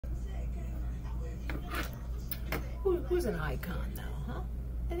Who's an icon now, huh?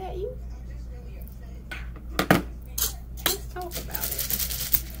 Is that you? Let's talk about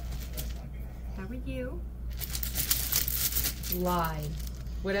it. How are you? Lie.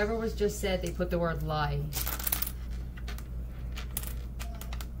 Whatever was just said, they put the word lie.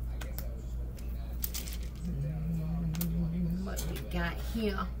 What we got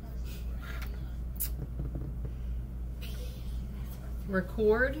here?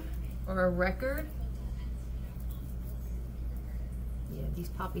 Record or a record? Yeah, these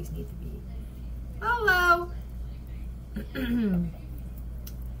puppies need to be. Hello.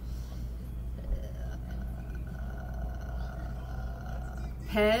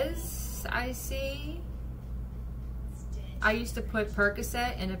 Pez, I see. I used to put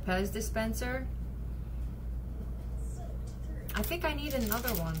Percocet in a Pez dispenser. I think I need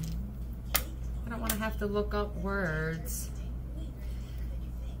another one. I don't want to have to look up words.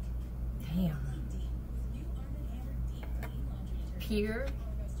 Damn. Peer.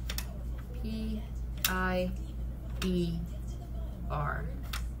 P-I-E-R.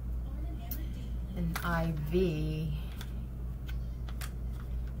 And I-V.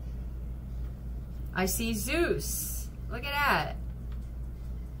 I see Zeus. Look at that.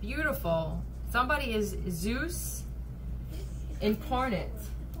 Beautiful. Somebody is Zeus incarnate.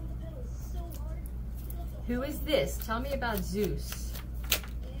 Who is this? Tell me about Zeus.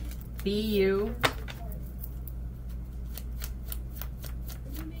 B-U.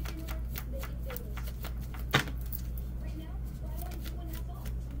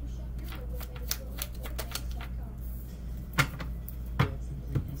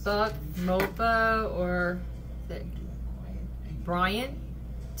 Buck, Mopa, or Brian?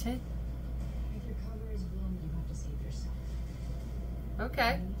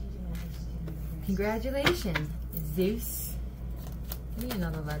 Okay. Congratulations, Zeus. Give me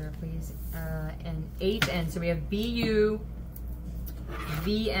another letter, please. And H-N. So we have B-U,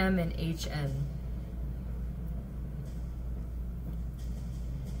 V-M, and H-N.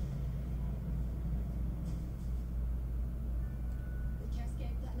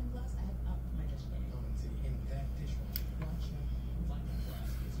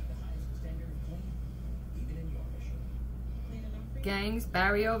 Gangs,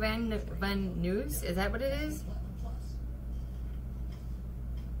 Barrio Van News, is that what it is?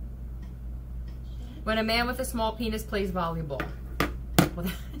 When a man with a small penis plays volleyball.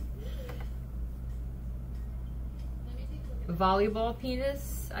 Volleyball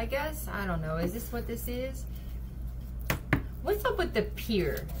penis, I guess? I don't know. Is this what this is? What's up with the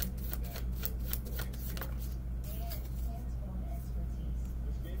pier?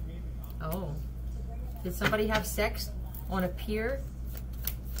 Oh. Did somebody have sex on a pier?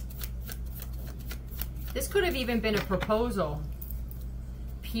 This could have even been a proposal.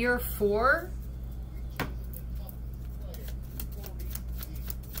 Pier 4?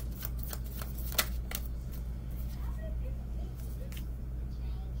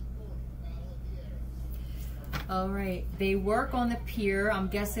 All right, they work on the pier. I'm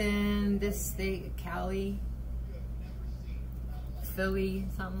guessing this, Cali, Philly,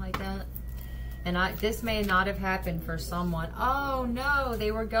 something like that. And this may not have happened for someone. Oh no,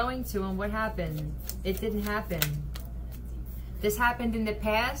 they were going to, and what happened? It didn't happen. This happened in the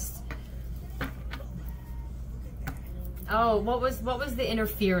past. Oh, what was the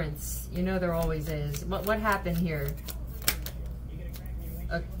interference? You know there always is. What happened here?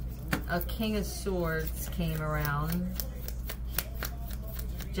 A King of Swords came around.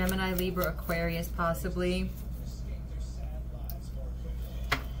 Gemini, Libra, Aquarius, possibly.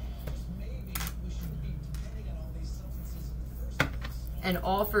 And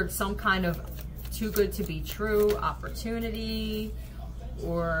offered some kind of too good to be true opportunity,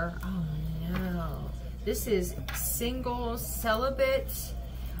 or oh no, this is single, celibate.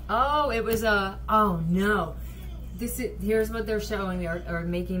 Oh, it was a, oh no. Here's what they're showing me or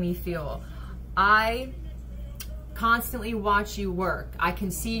making me feel. I constantly watch you work. I can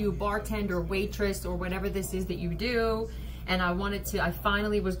see you bartender, waitress, or whatever this is that you do. And I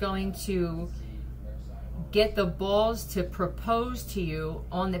finally was going to get the balls to propose to you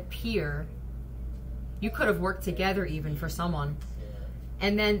on the pier. You could have worked together even for someone.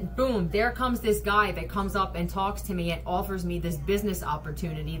 And then boom, there comes this guy that comes up and talks to me and offers me this business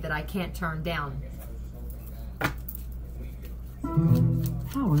opportunity that I can't turn down.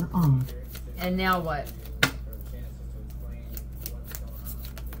 Power on. And now what?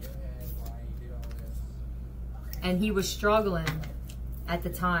 And he was struggling at the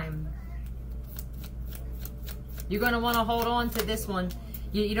time. You're going to want to hold on to this one.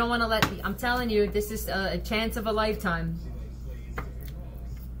 You don't want to let, I'm telling you, this is a chance of a lifetime.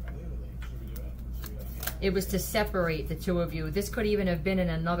 It was to separate the two of you. This could even have been in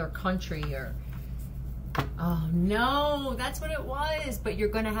another country or... Oh, no, that's what it was. But you're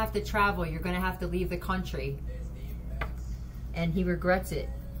going to have to travel. You're going to have to leave the country. And he regrets it.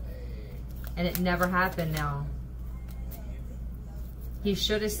 And it never happened now. He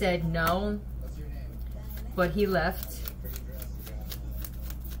should have said no, but he left.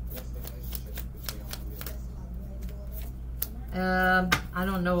 I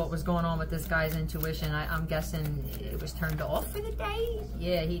don't know what was going on with this guy's intuition. I'm guessing it was turned off for the day.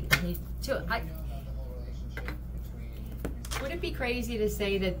 Yeah, he took... Would it be crazy to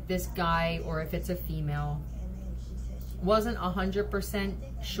say that this guy, or if it's a female, wasn't 100%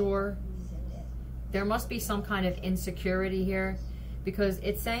 sure? There must be some kind of insecurity here, because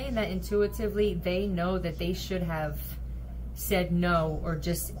it's saying that intuitively they know that they should have said no, or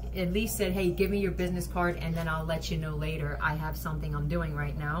just at least said, hey, give me your business card and then I'll let you know later. I have something I'm doing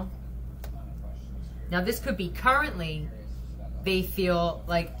right now. Now this could be currently they feel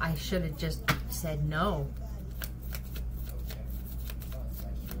like I should have just said no.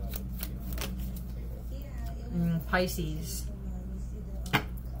 Pisces.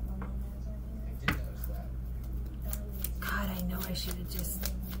 God, I know I should have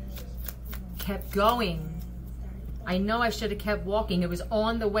just kept going. I know I should have kept walking. It was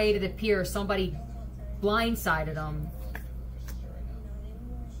on the way to the pier. Somebody blindsided him.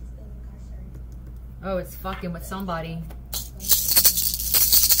 Oh, it's fucking with somebody.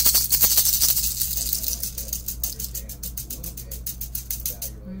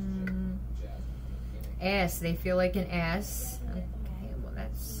 Ass. They feel like an ass. Okay, well,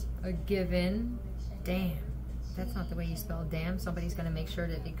 that's a given. Damn. That's not the way you spell damn. Somebody's going to make sure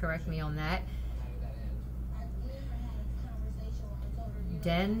that they correct me on that.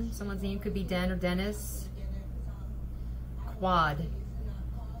 Den. Someone's name could be Den or Dennis. Quad.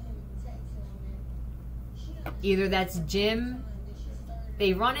 Either that's Jim.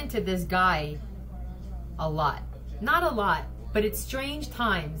 They run into this guy a lot. Not a lot, but it's strange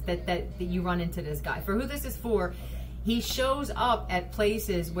times that you run into this guy. For who this is for, he shows up at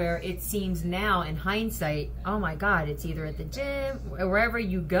places where it seems now, in hindsight, oh my God, it's either at the gym or wherever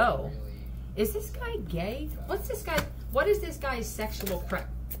you go. Is this guy gay? What's this guy? What is this guy's sexual prep?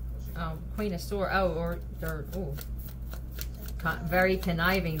 Queen of Swords. Oh, or they're very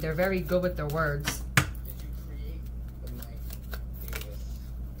conniving. They're very good with their words.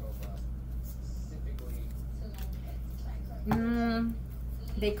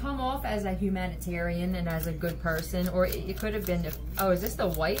 They come off as a humanitarian and as a good person, or it could have been. Oh, is this the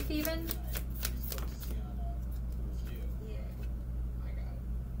wife even?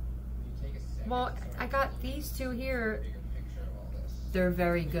 Well, I got these two here. They're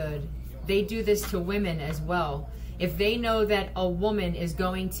very good. They do this to women as well. If they know that a woman is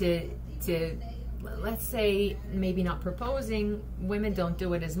going to let's say, maybe not proposing, women don't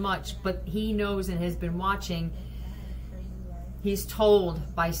do it as much, but he knows and has been watching. He's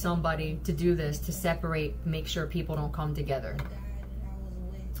told by somebody to do this, to separate, make sure people don't come together.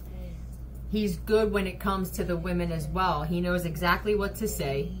 He's good when it comes to the women as well. He knows exactly what to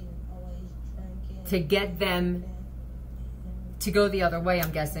say to get them to go the other way,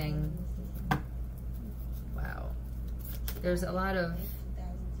 I'm guessing. Wow. There's a lot of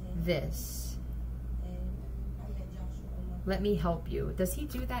this. Let me help you. Does he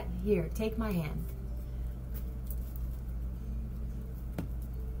do that? Here, take my hand.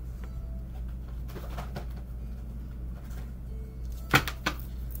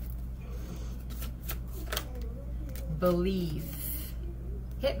 Believe.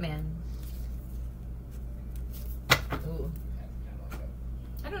 Hitman. Ooh.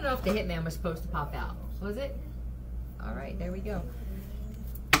 I don't know if the hitman was supposed to pop out. Was it? All right, there we go.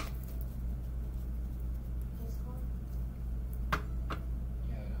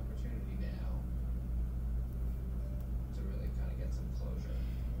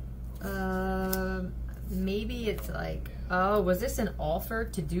 Maybe it's like, oh, was this an offer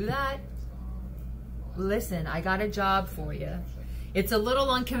to do that? Listen, I got a job for you. It's a little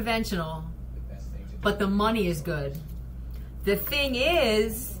unconventional, but the money is good. The thing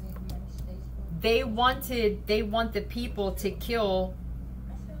is, they want the people to kill.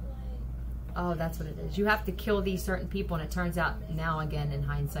 Oh, that's what it is. You have to kill these certain people, and it turns out now again in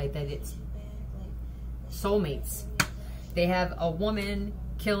hindsight that it's soulmates. They have a woman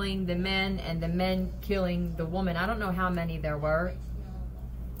killing the men and the men killing the woman. I don't know how many there were.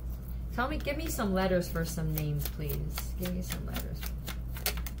 Give me some letters for some names, please. Give me some letters.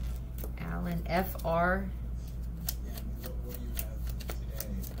 Alan, F-R.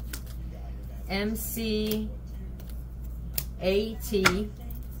 M-C-A-T.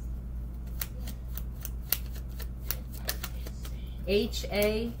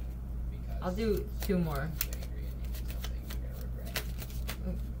 H-A. I'll do 2 more.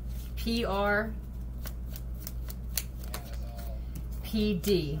 P-R-P-D.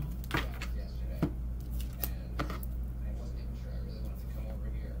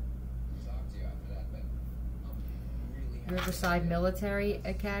 Riverside Military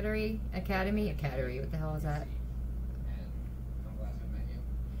Academy, what the hell is that?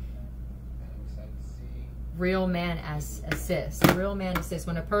 Real man assist. Real man assist.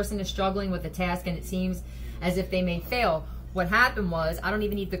 When a person is struggling with a task and it seems as if they may fail, what happened was, I don't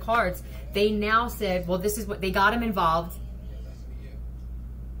even need the cards, they now said, well, this is what, they got him involved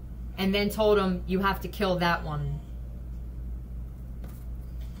and then told him, you have to kill that one.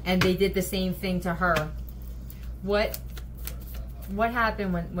 And they did the same thing to her. What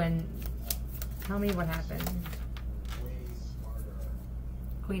happened when tell me what happened.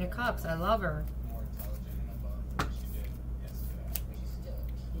 Queen of Cups, I love her.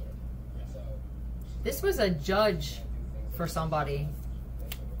 This was a judge for somebody.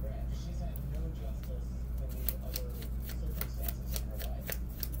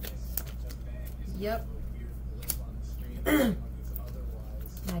 Yep. My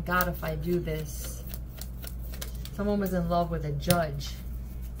God, if I do this. Someone was in love with a judge.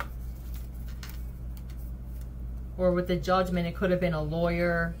 Or with the judgment, it could have been a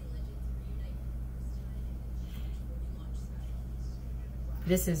lawyer.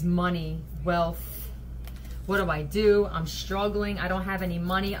 This is money, wealth. What do I do? I'm struggling. I don't have any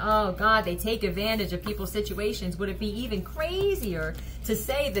money. Oh God, they take advantage of people's situations. Would it be even crazier to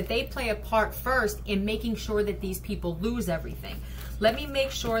say that they play a part first in making sure that these people lose everything? Let me make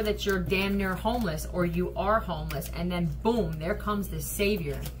sure that you're damn near homeless or you are homeless, and then boom, there comes the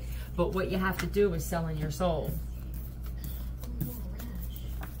savior. But what you have to do is sell in your soul.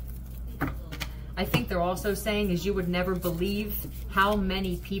 I think they're also saying is you would never believe how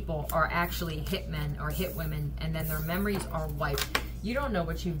many people are actually hitmen or hit women and then their memories are wiped. You don't know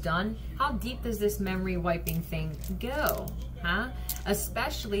what you've done. How deep does this memory wiping thing go? Huh?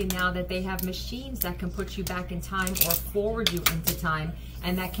 Especially now that they have machines that can put you back in time or forward you into time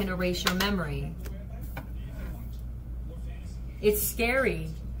and that can erase your memory. It's scary.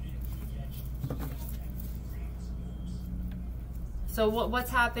 So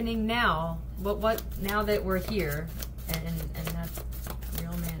what's happening now? What now that we're here, and that's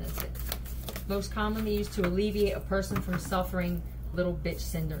real man is it. Most commonly used to alleviate a person from suffering little bitch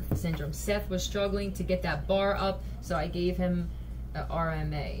syndrome. Seth was struggling to get that bar up, so I gave him a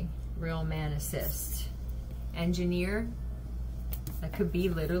RMA, real man assist. Engineer, that could be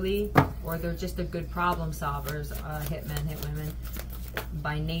literally, or they're just a good problem solvers, hitmen, hit women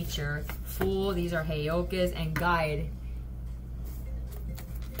by nature. Fool, these are Heyokas, and guide.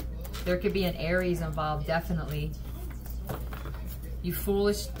 There could be an Aries involved, definitely. You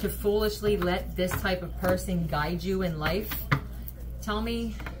foolishly let this type of person guide you in life. Tell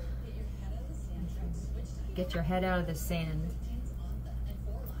me, get your head out of the sand.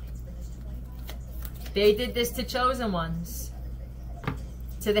 They did this to chosen ones,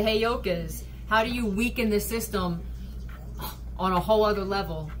 to the Heyokas. How do you weaken the system on a whole other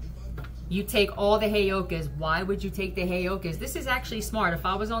level? You take all the Heyokas. Why would you take the Heyokas? This is actually smart. If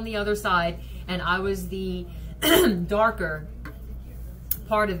I was on the other side and I was the darker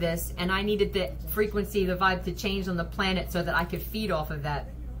part of this and I needed the frequency, the vibe to change on the planet so that I could feed off of that.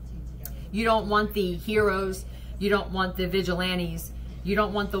 You don't want the heroes. You don't want the vigilantes. You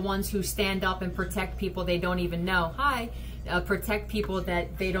don't want the ones who stand up and protect people they don't even know. Protect people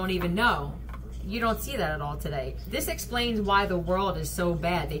that they don't even know. You don't see that at all today. This explains why the world is so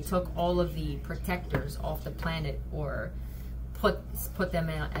bad. They took all of the protectors off the planet or put them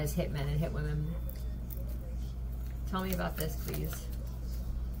as hitmen and hit women. Tell me about this, please.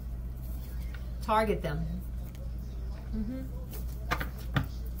 Target them.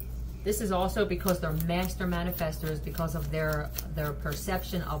 This is also because they're master manifestors, because of their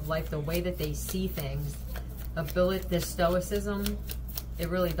perception of life, the way that they see things. Ability, this stoicism. It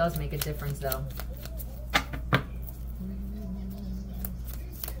really does make a difference, though.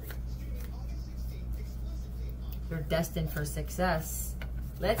 They're destined for success.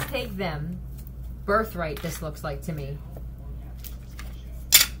 Let's take them. Birthright, this looks like to me.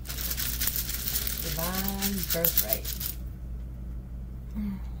 Divine birthright.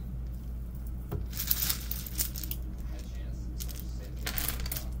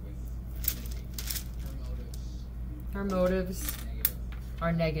 Her motives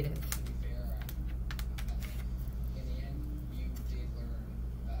are negative.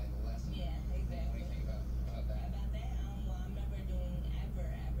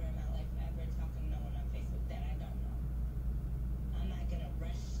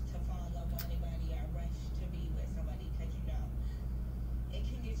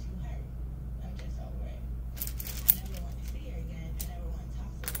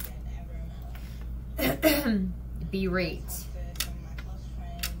 Berate.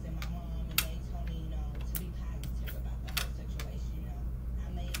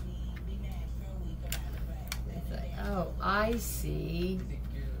 Oh, I see.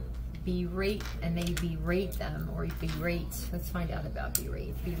 Berate, and they berate them, or berate. Let's find out about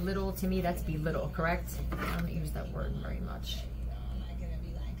berate. Belittle, to me, that's belittle, correct? I don't use that word very much.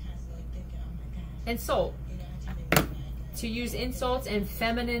 Insult. To use insults and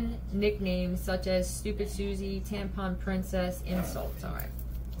feminine nicknames such as Stupid Susie, Tampon Princess, insults. All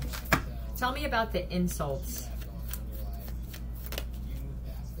right. Tell me about the insults.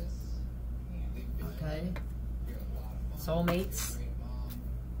 Okay. Soulmates.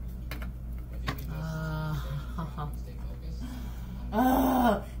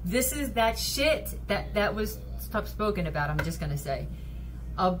 This is that shit that was spoken about, I'm just gonna say,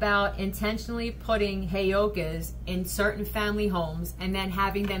 about intentionally putting heyokas in certain family homes and then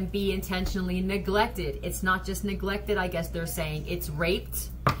having them be intentionally neglected. It's not just neglected, I guess they're saying. It's raped,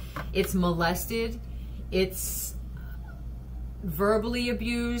 it's molested, it's verbally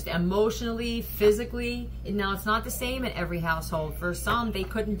abused, emotionally, physically. Now, it's not the same in every household. For some, they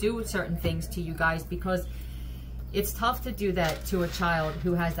couldn't do certain things to you guys because it's tough to do that to a child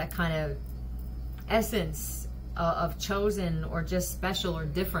who has that kind of essence of chosen or just special or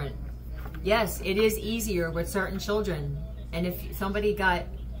different. Yes, it is easier with certain children. And if somebody got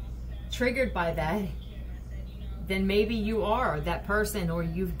triggered by that, then maybe you are that person or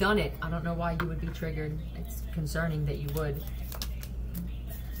you've done it. I don't know why you would be triggered. It's concerning that you would.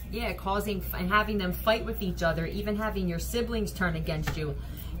 Yeah, causing and having them fight with each other, even having your siblings turn against you,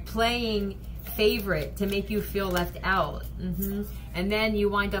 playing favorite to make you feel left out. And then you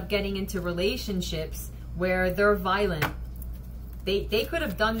wind up getting into relationships where they're violent. They could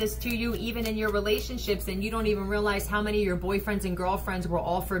have done this to you even in your relationships, and you don't even realize how many of your boyfriends and girlfriends were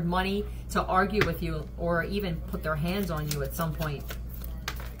offered money to argue with you or even put their hands on you at some point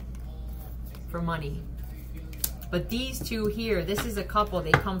for money. But these two here, this is a couple,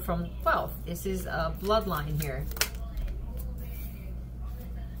 they come from wealth. This is a bloodline here.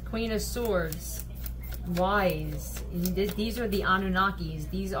 Queen of Swords, wise. These are the Anunnakis.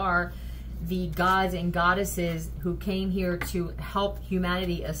 These are the gods and goddesses who came here to help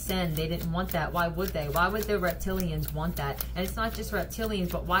humanity ascend. They didn't want that. Why would they? Why would the reptilians want that? And it's not just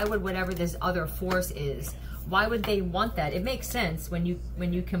reptilians, but why would whatever this other force is, why would they want that? It makes sense when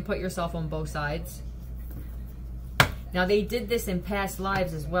you can put yourself on both sides. Now, they did this in past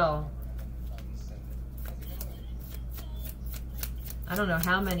lives as well. I don't know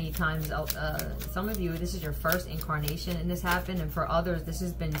how many times, some of you, this is your first incarnation and this happened, and for others, this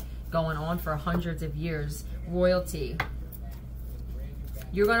has been going on for hundreds of years. Royalty.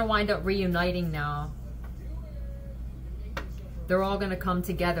 You're going to wind up reuniting now. They're all going to come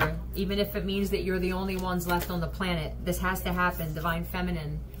together, even if it means that you're the only ones left on the planet. This has to happen. Divine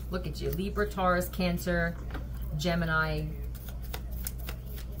Feminine. Look at you. Libra, Taurus, Cancer, Gemini.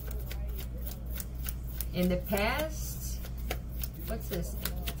 In the past, what's this?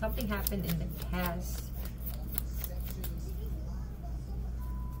 Something happened in the past.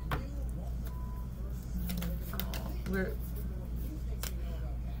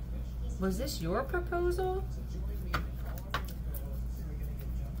 Was this your proposal?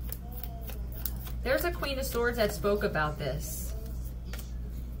 There's a Queen of Swords that spoke about this.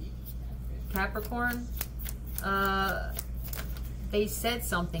 Capricorn. They said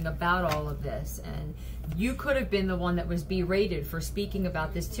something about all of this, and you could have been the one that was berated for speaking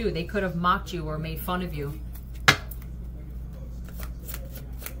about this too. They could have mocked you or made fun of you.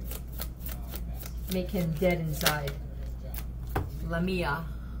 Make him dead inside. Lamia.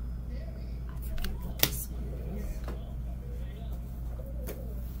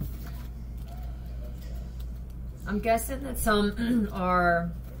 I'm guessing that some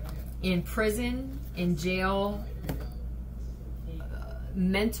are in prison, in jail,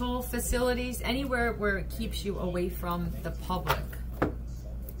 mental facilities, anywhere where it keeps you away from the public.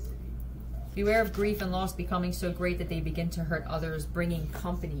 Beware of grief and loss becoming so great that they begin to hurt others, bringing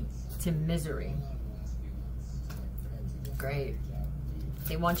company to misery. Great.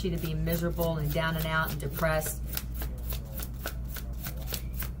 They want you to be miserable and down and out and depressed,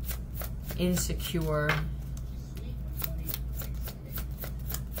 insecure.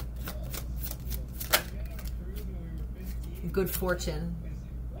 Good fortune.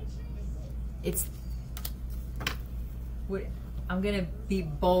 I'm going to be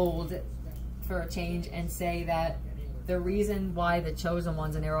bold for a change and say that the reason why the chosen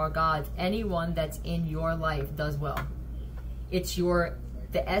ones, and there are gods, anyone that's in your life does well. It's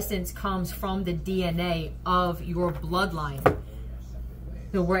the essence comes from the DNA of your bloodline.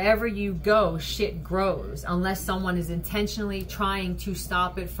 So wherever you go, shit grows, unless someone is intentionally trying to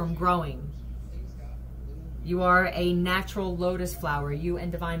stop it from growing. You are a natural lotus flower. You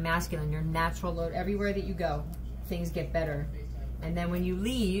and Divine Masculine, you're natural lotus. Everywhere that you go, things get better. And then when you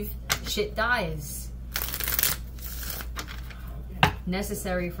leave, shit dies.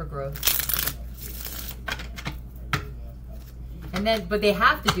 Necessary for growth. And then, but they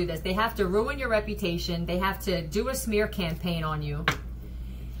have to do this. They have to ruin your reputation. They have to do a smear campaign on you.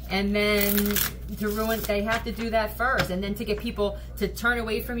 And then to ruin, they have to do that first. And then to get people to turn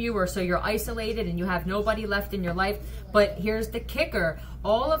away from you, or so you're isolated and you have nobody left in your life. But here's the kicker.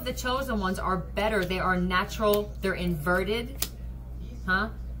 All of the chosen ones are better. They are natural. They're inverted. Huh?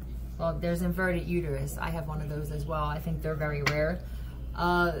 Well, there's inverted uterus. I have one of those as well. I think they're very rare.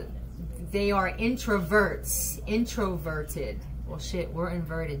 They are introverts. Introverted. Well, shit, we're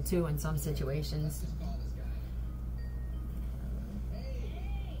inverted too in some situations.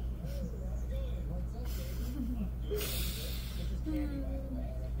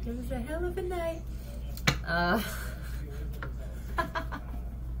 It was a hell of a night.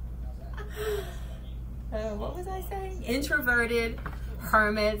 What was I saying? Introverted,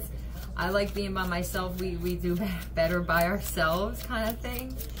 hermits. I like being by myself. We do better by ourselves, kind of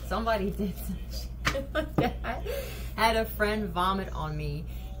thing. Somebody did some shit like that. Had a friend vomit on me.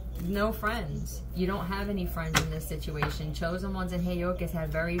 No friends. You don't have any friends in this situation. Chosen ones in Heyokas have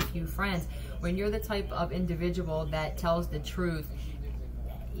very few friends. When you're the type of individual that tells the truth,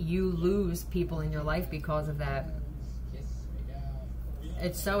 you lose people in your life because of that.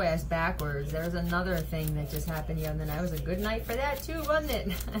 It's so ass backwards. There's another thing that just happened the other night. It was a good night for that too, wasn't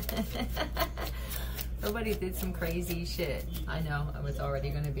it? Somebody did some crazy shit. I know, it was already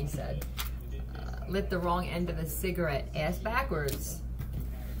going to be said. Lit the wrong end of a cigarette. Ass backwards.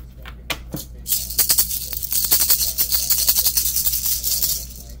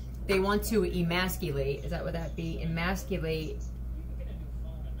 They want to emasculate. Is that what that be? Emasculate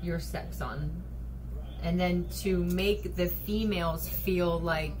your stepson. And then to make the females feel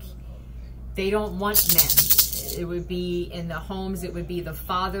like they don't want men. It would be in the homes, it would be the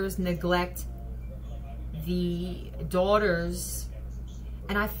fathers neglect the daughters.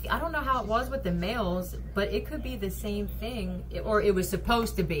 And I don't know how it was with the males, but it could be the same thing, or it was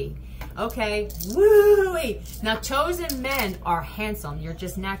supposed to be. Okay, woo! Now, chosen men are handsome. You're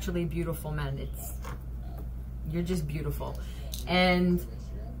just naturally beautiful men. You're just beautiful. And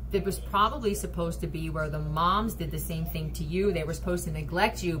it was probably supposed to be where the moms did the same thing to you. They were supposed to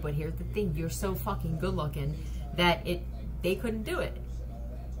neglect you, but here's the thing. You're so fucking good looking that they couldn't do it.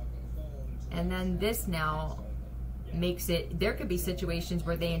 And then this now makes it, there could be situations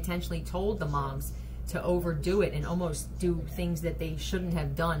where they intentionally told the moms to overdo it and almost do things that they shouldn't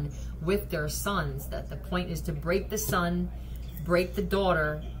have done with their sons. That the point is to break the son, break the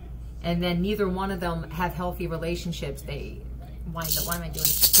daughter, and then neither one of them have healthy relationships. They wind up, why am I doing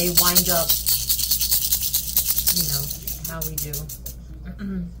it? They wind up, you know, how we do.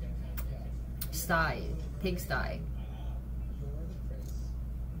 Sty, pigsty.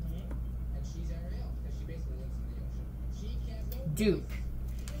 Dupe.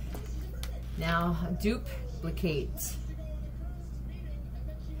 Now, duplicate.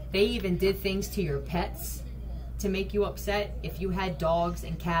 They even did things to your pets to make you upset. If you had dogs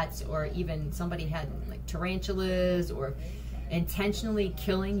and cats, or even somebody had like tarantulas, or intentionally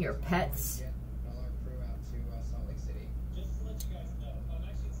killing your pets.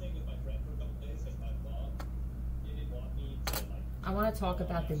 I want to talk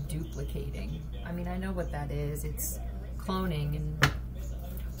about the duplicating. I mean, I know what that is. It's cloning.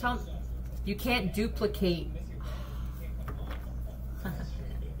 And you can't duplicate.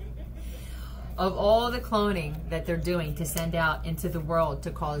 Of all the cloning that they're doing to send out into the world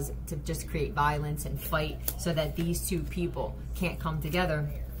to just create violence and fight so that these two people can't come together,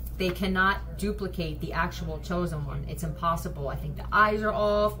 they cannot duplicate the actual chosen one. It's impossible. I think the eyes are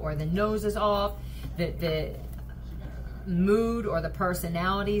off, or the nose is off, the mood or the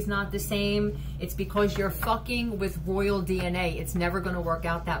personality is not the same. It's because you're fucking with royal DNA. It's never going to work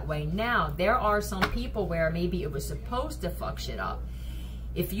out that way. Now, there are some people where maybe it was supposed to fuck shit up.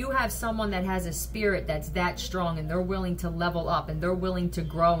 If you have someone that has a spirit that's that strong and they're willing to level up and they're willing to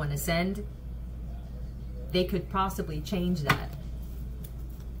grow and ascend, they could possibly change that.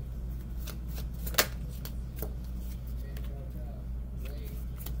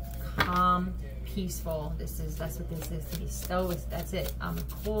 Calm, peaceful. That's what this is to me. So that's it. I'm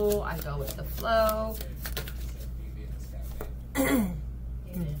cool. I go with the flow.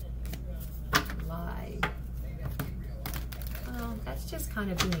 Lie. Well, that's just kind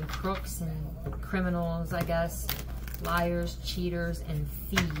of being crooks and criminals, I guess. liars, cheaters, and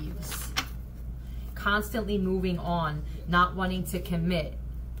thieves. Constantly moving on, not wanting to commit.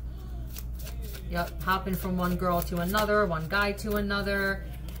 Yep, hopping from one girl to another, one guy to another.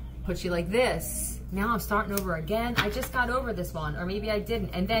 Put you like this. Now I'm starting over again. I just got over this one, or maybe I didn't.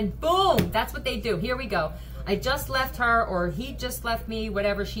 And then boom, that's what they do. Here we go. I just left her, or he just left me,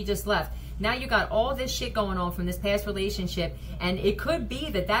 whatever, she just left. Now you got all this shit going on from this past relationship, and it could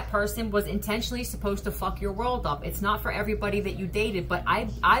be that that person was intentionally supposed to fuck your world up. It's not for everybody that you dated, but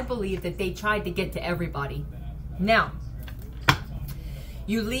I believe that they tried to get to everybody. Now,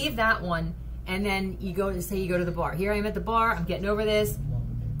 you leave that one, and then you go to, say you go to the bar. Here I am at the bar, I'm getting over this.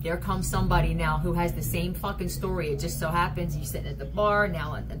 There comes somebody now who has the same fucking story. It just so happens you're sitting at the bar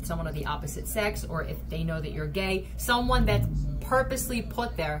now, and someone of the opposite sex, or if they know that you're gay, someone that's purposely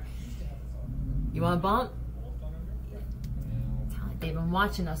put there. You want a bump? They've been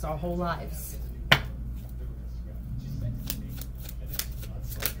watching us our whole lives.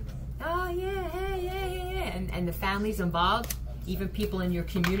 Oh yeah, hey, yeah. And the family's involved. Even people in your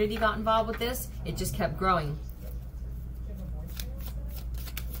community got involved with this. It just kept growing.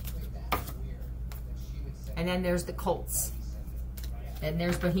 And then there's the cults. And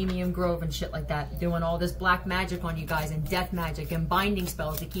there's Bohemian Grove and shit like that, doing all this black magic on you guys, and death magic and binding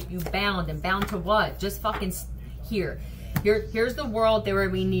spells to keep you bound. And bound to what? Just fucking here's the world where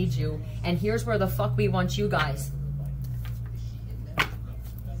we need you, and here's where the fuck we want you guys.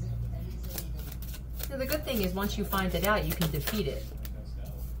 So the good thing is, once you find it out, you can defeat it.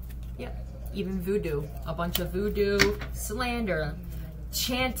 Yep, even voodoo. A bunch of voodoo, slander,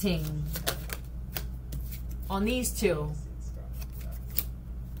 chanting on these two.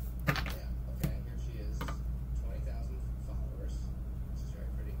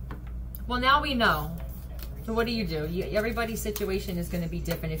 Well, now we know. So what do? Everybody's situation is going to be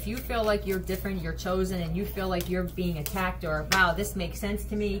different. If you feel like you're different, you're chosen, and you feel like you're being attacked, or, wow, this makes sense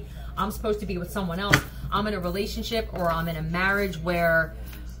to me, I'm supposed to be with someone else, I'm in a relationship, or I'm in a marriage where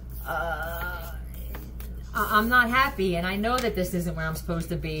I'm not happy, and I know that this isn't where I'm supposed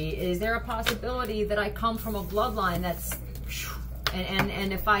to be. Is there a possibility that I come from a bloodline that's...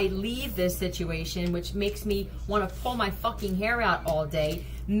 And if I leave this situation, which makes me want to pull my fucking hair out all day,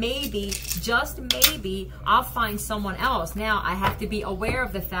 maybe, just maybe, I'll find someone else. Now, I have to be aware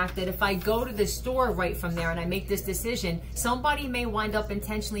of the fact that if I go to the store right from there and I make this decision, somebody may wind up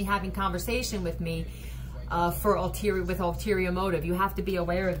intentionally having conversation with me with ulterior motive. You have to be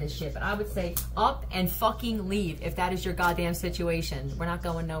aware of this shit. But I would say up and fucking leave if that is your goddamn situation. We're not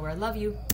going nowhere. Love you.